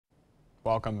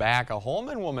Welcome back. A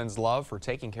Holmen woman's love for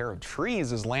taking care of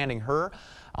trees is landing her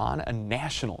on a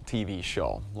national TV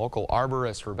show. Local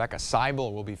arborist Rebecca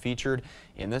Seibel will be featured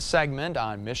in this segment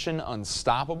on Mission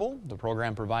Unstoppable. The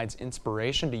program provides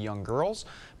inspiration to young girls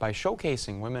by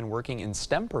showcasing women working in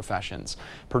STEM professions.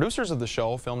 Producers of the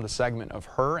show filmed a segment of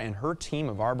her and her team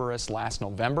of arborists last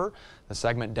November. The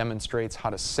segment demonstrates how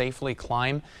to safely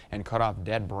climb and cut off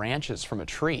dead branches from a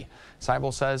tree.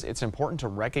 Seibel says it's important to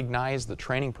recognize the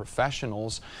training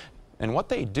professionals and what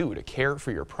they do to care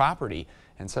for your property,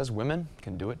 and says women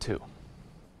can do it too.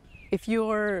 If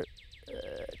you're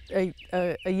a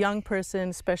young person,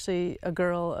 especially a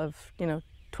girl of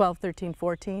 12, 13,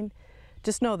 14,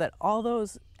 just know that all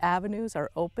those avenues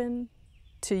are open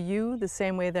to you the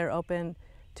same way they're open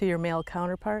to your male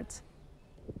counterparts.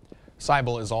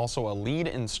 Seibel is also a lead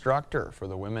instructor for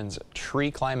the Women's Tree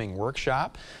Climbing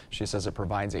Workshop. She says it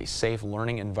provides a safe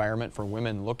learning environment for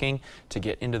women looking to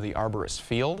get into the arborist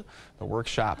field. The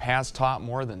workshop has taught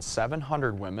more than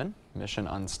 700 women. Mission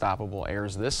Unstoppable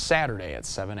airs this Saturday at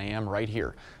 7 a.m. right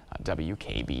here on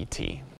WKBT.